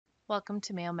Welcome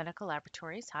to Mayo Medical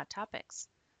Laboratories Hot Topics.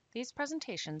 These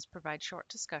presentations provide short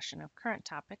discussion of current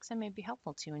topics and may be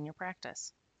helpful to you in your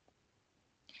practice.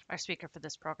 Our speaker for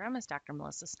this program is Dr.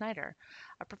 Melissa Snyder,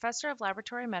 a professor of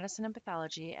laboratory medicine and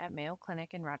pathology at Mayo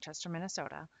Clinic in Rochester,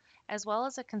 Minnesota, as well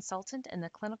as a consultant in the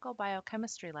Clinical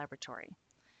Biochemistry Laboratory.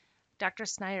 Dr.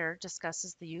 Snyder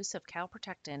discusses the use of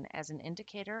calprotectin as an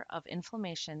indicator of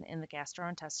inflammation in the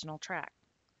gastrointestinal tract.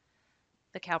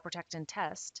 The calprotectin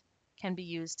test can be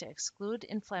used to exclude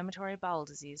inflammatory bowel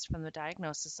disease from the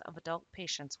diagnosis of adult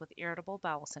patients with irritable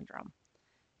bowel syndrome.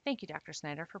 Thank you, Dr.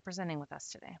 Snyder, for presenting with us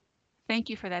today. Thank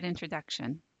you for that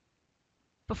introduction.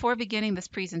 Before beginning this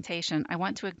presentation, I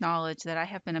want to acknowledge that I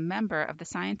have been a member of the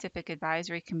Scientific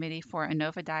Advisory Committee for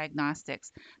Innova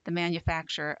Diagnostics, the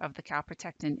manufacturer of the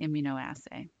calprotectin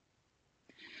immunoassay.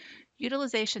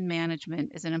 Utilization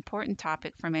management is an important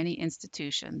topic for many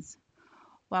institutions.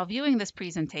 While viewing this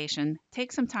presentation,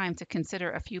 take some time to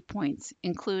consider a few points,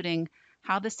 including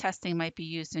how this testing might be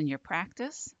used in your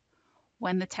practice,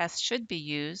 when the test should be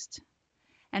used,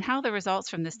 and how the results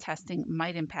from this testing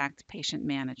might impact patient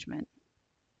management.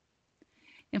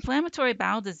 Inflammatory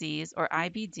bowel disease, or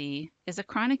IBD, is a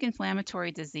chronic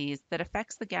inflammatory disease that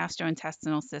affects the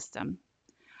gastrointestinal system.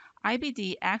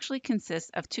 IBD actually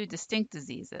consists of two distinct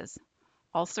diseases,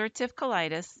 ulcerative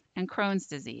colitis and Crohn's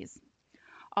disease.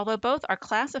 Although both are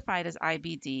classified as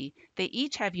IBD, they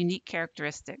each have unique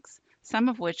characteristics, some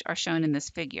of which are shown in this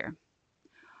figure.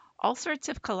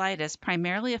 Ulcerative colitis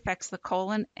primarily affects the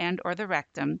colon and/or the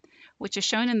rectum, which is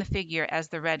shown in the figure as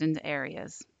the reddened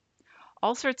areas.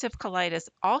 Ulcerative colitis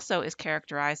also is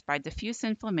characterized by diffuse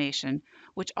inflammation,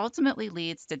 which ultimately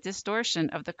leads to distortion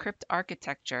of the crypt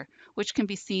architecture, which can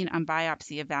be seen on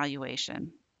biopsy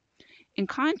evaluation. In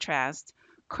contrast,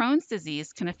 Crohn's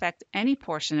disease can affect any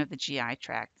portion of the GI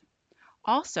tract.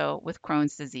 Also, with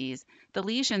Crohn's disease, the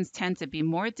lesions tend to be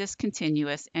more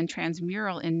discontinuous and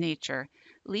transmural in nature,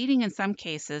 leading in some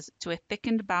cases to a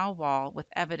thickened bowel wall with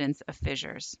evidence of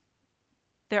fissures.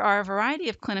 There are a variety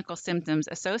of clinical symptoms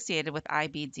associated with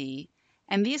IBD,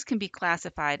 and these can be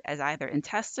classified as either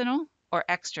intestinal or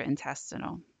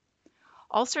extraintestinal.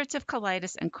 Ulcerative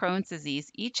colitis and Crohn's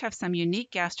disease each have some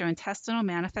unique gastrointestinal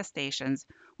manifestations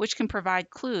which can provide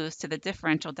clues to the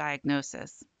differential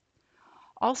diagnosis.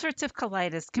 Ulcerative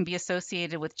colitis can be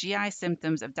associated with GI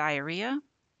symptoms of diarrhea,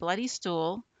 bloody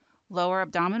stool, lower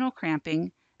abdominal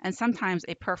cramping, and sometimes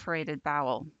a perforated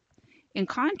bowel. In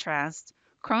contrast,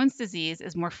 Crohn's disease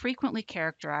is more frequently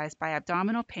characterized by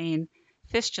abdominal pain,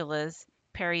 fistulas,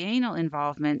 perianal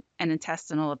involvement, and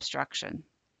intestinal obstruction.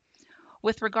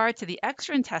 With regard to the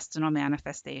extraintestinal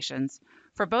manifestations,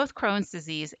 for both Crohn's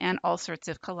disease and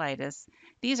ulcerative colitis,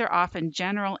 these are often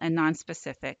general and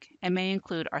nonspecific and may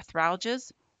include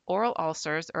arthralgias, oral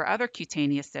ulcers, or other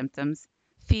cutaneous symptoms,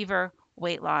 fever,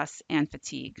 weight loss, and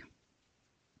fatigue.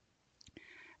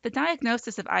 The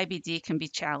diagnosis of IBD can be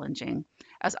challenging,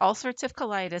 as ulcerative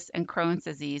colitis and Crohn's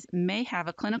disease may have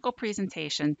a clinical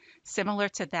presentation similar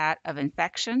to that of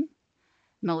infection,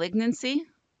 malignancy,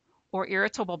 or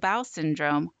irritable bowel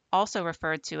syndrome, also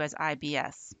referred to as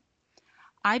IBS.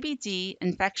 IBD,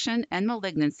 infection, and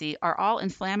malignancy are all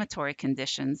inflammatory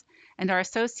conditions and are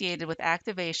associated with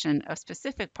activation of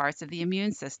specific parts of the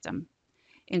immune system.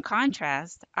 In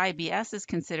contrast, IBS is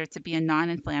considered to be a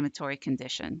non-inflammatory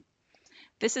condition.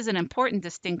 This is an important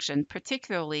distinction,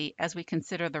 particularly as we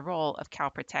consider the role of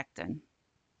calprotectin.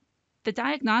 The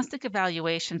diagnostic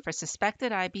evaluation for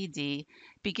suspected IBD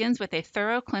begins with a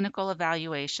thorough clinical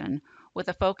evaluation with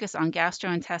a focus on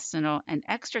gastrointestinal and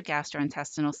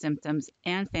extragastrointestinal symptoms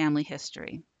and family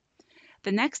history.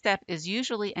 The next step is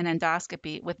usually an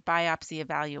endoscopy with biopsy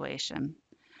evaluation.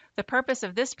 The purpose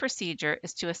of this procedure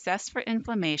is to assess for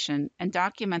inflammation and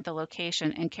document the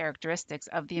location and characteristics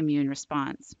of the immune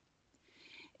response.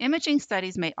 Imaging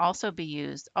studies may also be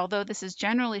used, although this is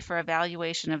generally for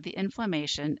evaluation of the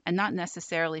inflammation and not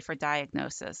necessarily for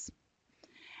diagnosis.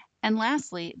 And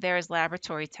lastly, there is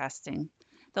laboratory testing.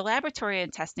 The laboratory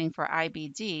testing for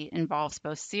IBD involves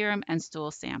both serum and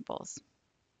stool samples.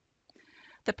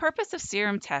 The purpose of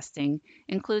serum testing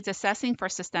includes assessing for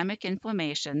systemic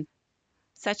inflammation,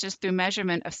 such as through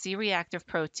measurement of C-reactive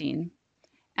protein,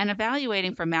 and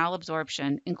evaluating for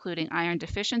malabsorption, including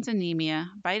iron-deficient anemia,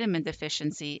 vitamin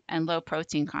deficiency, and low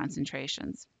protein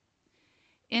concentrations.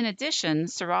 In addition,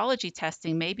 serology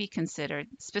testing may be considered,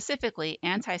 specifically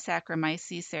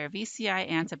anti-Saccharomyces cerevisiae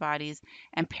antibodies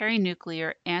and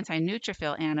perinuclear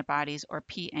anti-neutrophil antibodies, or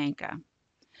p-ANCA.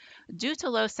 Due to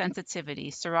low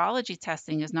sensitivity, serology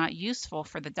testing is not useful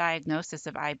for the diagnosis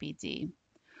of IBD.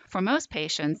 For most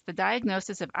patients, the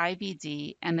diagnosis of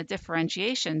IBD and the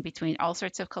differentiation between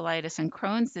ulcerative colitis and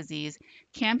Crohn's disease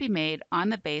can be made on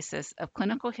the basis of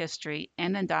clinical history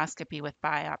and endoscopy with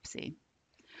biopsy.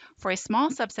 For a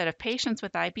small subset of patients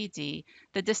with IBD,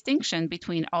 the distinction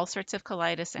between ulcerative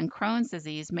colitis and Crohn's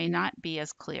disease may not be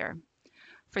as clear.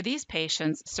 For these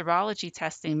patients, serology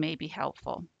testing may be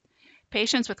helpful.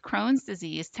 Patients with Crohn's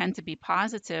disease tend to be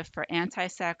positive for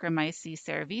anti-Saccharomyces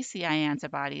cerevisiae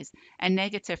antibodies and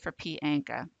negative for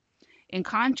P-ANCA. In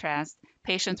contrast,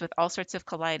 patients with ulcerative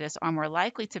colitis are more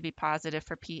likely to be positive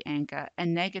for P-ANCA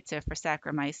and negative for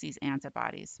Saccharomyces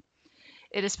antibodies.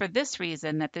 It is for this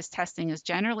reason that this testing is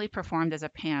generally performed as a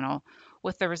panel,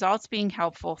 with the results being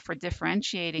helpful for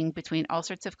differentiating between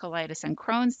ulcerative colitis and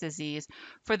Crohn's disease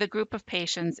for the group of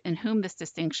patients in whom this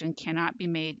distinction cannot be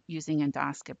made using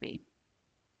endoscopy.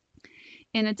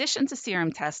 In addition to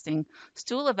serum testing,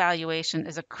 stool evaluation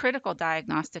is a critical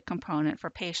diagnostic component for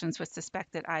patients with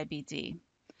suspected IBD.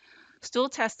 Stool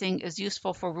testing is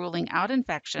useful for ruling out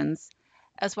infections,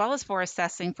 as well as for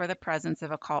assessing for the presence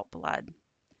of occult blood.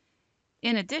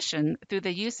 In addition, through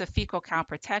the use of fecal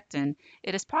calprotectin,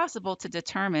 it is possible to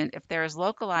determine if there is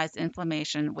localized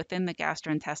inflammation within the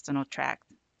gastrointestinal tract.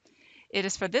 It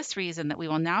is for this reason that we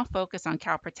will now focus on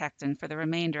calprotectin for the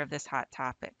remainder of this hot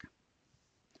topic.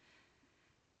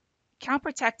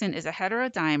 Calprotectin is a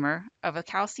heterodimer of a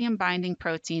calcium-binding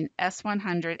protein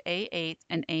S100A8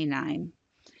 and A9.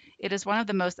 It is one of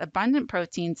the most abundant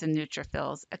proteins in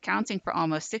neutrophils, accounting for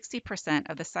almost 60%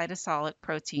 of the cytosolic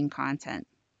protein content.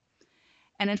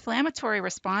 An inflammatory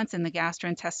response in the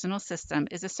gastrointestinal system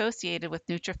is associated with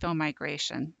neutrophil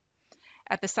migration.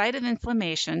 At the site of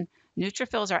inflammation,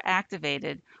 neutrophils are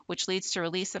activated, which leads to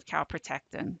release of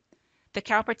calprotectin. The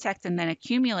calprotectin then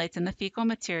accumulates in the fecal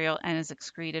material and is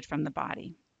excreted from the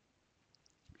body.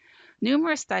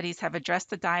 Numerous studies have addressed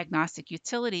the diagnostic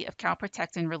utility of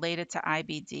calprotectin related to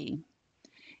IBD.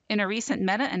 In a recent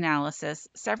meta-analysis,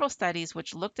 several studies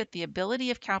which looked at the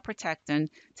ability of calprotectin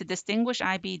to distinguish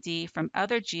IBD from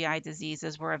other GI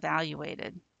diseases were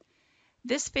evaluated.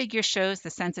 This figure shows the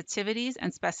sensitivities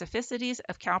and specificities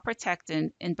of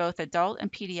calprotectin in both adult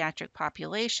and pediatric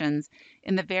populations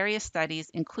in the various studies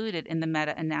included in the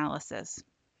meta-analysis.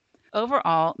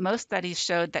 Overall, most studies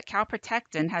showed that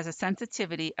calprotectin has a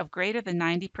sensitivity of greater than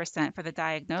 90% for the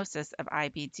diagnosis of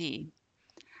IBD.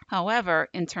 However,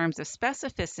 in terms of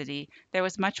specificity, there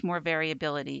was much more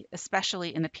variability,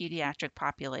 especially in the pediatric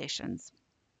populations.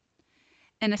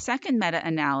 In a second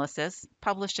meta-analysis,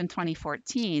 published in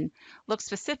 2014, looked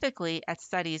specifically at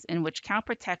studies in which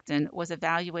calprotectin was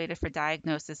evaluated for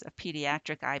diagnosis of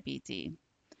pediatric IBD.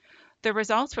 The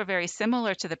results were very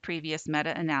similar to the previous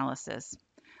meta-analysis.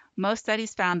 Most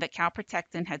studies found that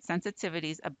calprotectin had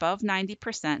sensitivities above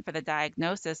 90% for the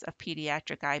diagnosis of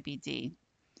pediatric IBD.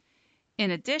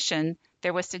 In addition,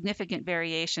 there was significant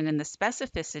variation in the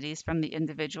specificities from the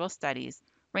individual studies,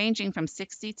 ranging from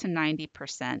 60 to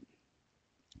 90%.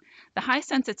 The high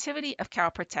sensitivity of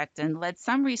calprotectin led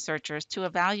some researchers to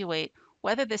evaluate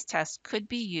whether this test could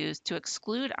be used to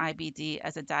exclude IBD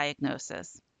as a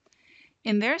diagnosis.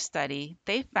 In their study,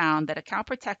 they found that a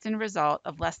calprotectin result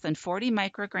of less than 40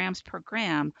 micrograms per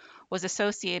gram was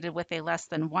associated with a less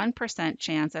than 1%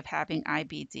 chance of having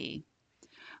IBD.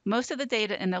 Most of the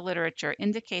data in the literature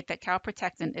indicate that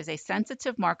calprotectin is a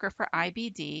sensitive marker for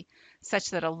IBD,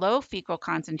 such that a low fecal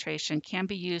concentration can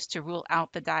be used to rule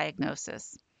out the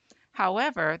diagnosis.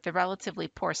 However, the relatively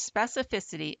poor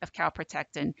specificity of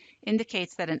calprotectin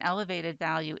indicates that an elevated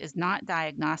value is not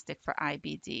diagnostic for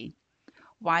IBD.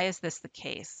 Why is this the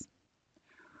case?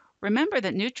 Remember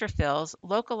that neutrophils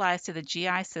localize to the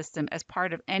GI system as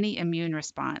part of any immune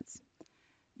response.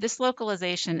 This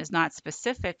localization is not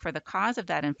specific for the cause of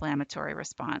that inflammatory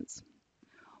response.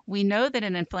 We know that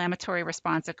an inflammatory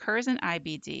response occurs in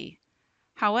IBD.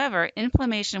 However,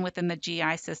 inflammation within the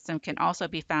GI system can also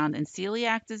be found in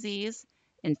celiac disease,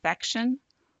 infection,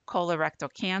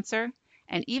 colorectal cancer,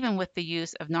 and even with the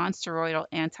use of nonsteroidal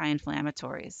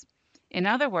anti-inflammatories. In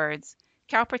other words,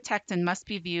 calprotectin must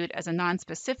be viewed as a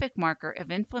nonspecific marker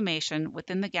of inflammation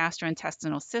within the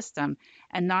gastrointestinal system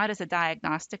and not as a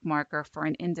diagnostic marker for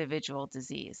an individual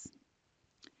disease.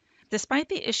 Despite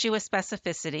the issue with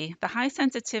specificity, the high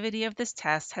sensitivity of this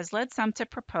test has led some to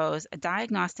propose a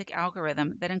diagnostic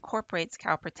algorithm that incorporates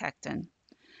calprotectin.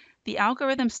 The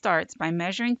algorithm starts by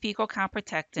measuring fecal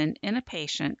calprotectin in a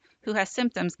patient who has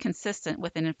symptoms consistent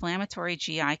with an inflammatory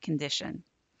GI condition.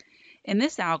 In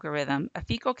this algorithm, a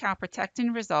fecal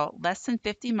calprotectin result less than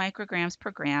 50 micrograms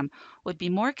per gram would be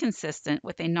more consistent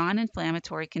with a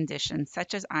non-inflammatory condition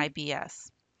such as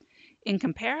IBS. In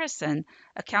comparison,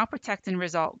 a calprotectin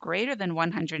result greater than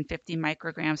 150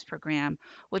 micrograms per gram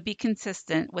would be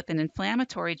consistent with an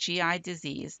inflammatory GI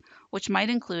disease, which might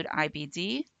include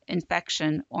IBD,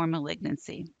 infection, or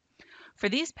malignancy. For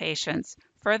these patients,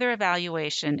 further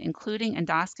evaluation, including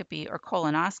endoscopy or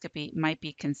colonoscopy, might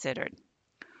be considered.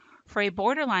 For a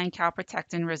borderline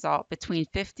calprotectin result between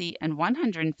 50 and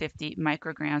 150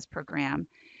 micrograms per gram,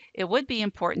 it would be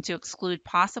important to exclude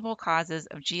possible causes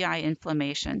of GI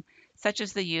inflammation, such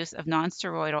as the use of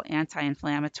nonsteroidal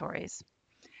anti-inflammatories.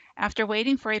 After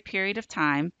waiting for a period of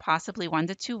time, possibly 1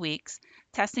 to 2 weeks,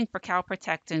 testing for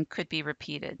calprotectin could be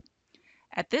repeated.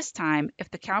 At this time, if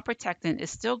the calprotectin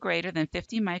is still greater than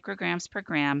 50 micrograms per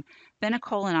gram, then a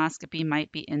colonoscopy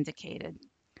might be indicated.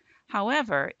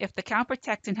 However, if the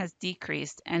calprotectin has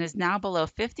decreased and is now below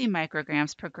 50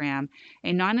 micrograms per gram,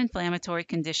 a non-inflammatory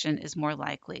condition is more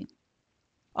likely.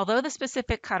 Although the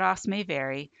specific cutoffs may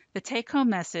vary, the take-home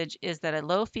message is that a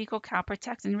low fecal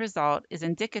calprotectin result is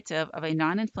indicative of a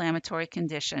non-inflammatory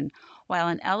condition, while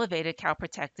an elevated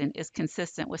calprotectin is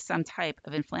consistent with some type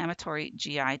of inflammatory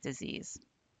GI disease.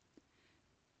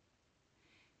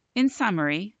 In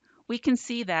summary, we can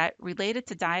see that, related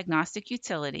to diagnostic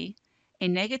utility, a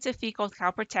negative fecal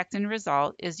calprotectin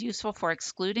result is useful for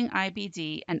excluding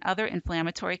IBD and other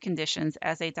inflammatory conditions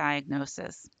as a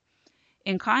diagnosis.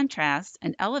 In contrast,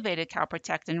 an elevated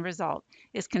calprotectin result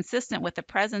is consistent with the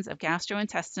presence of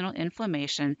gastrointestinal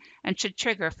inflammation and should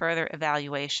trigger further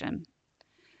evaluation.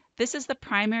 This is the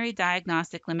primary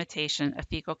diagnostic limitation of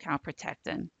fecal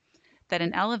calprotectin, that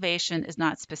an elevation is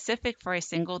not specific for a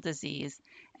single disease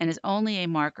and is only a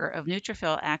marker of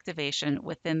neutrophil activation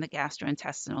within the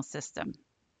gastrointestinal system.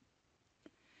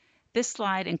 This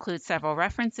slide includes several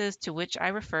references to which I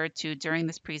referred to during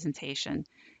this presentation.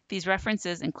 These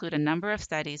references include a number of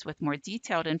studies with more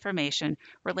detailed information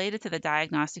related to the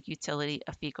diagnostic utility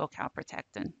of fecal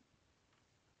calprotectin.